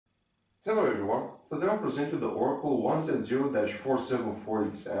Hello everyone, today I'll present you the Oracle 1Z0-474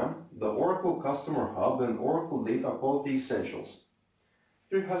 exam, the Oracle Customer Hub and Oracle Data Quality Essentials.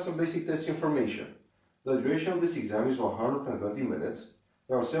 Here you have some basic test information. The duration of this exam is 120 minutes,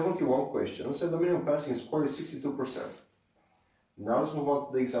 there are 71 questions and the minimum passing score is 62%. Now let's move on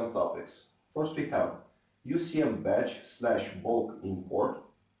to the exam topics. First we have UCM batch/bulk import.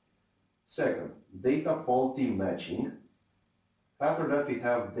 Second, data quality matching. After that we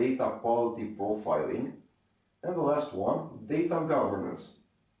have data quality profiling, and the last one, data governance.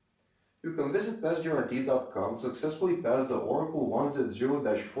 You can visit passguarantee.com to successfully pass the Oracle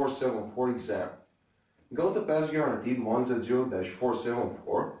 1Z0-474 exam. Go to Pass Guaranteed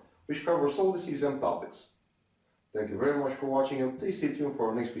 1Z0-474, which covers all these exam topics. Thank you very much for watching and please stay tuned for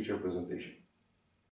our next feature presentation.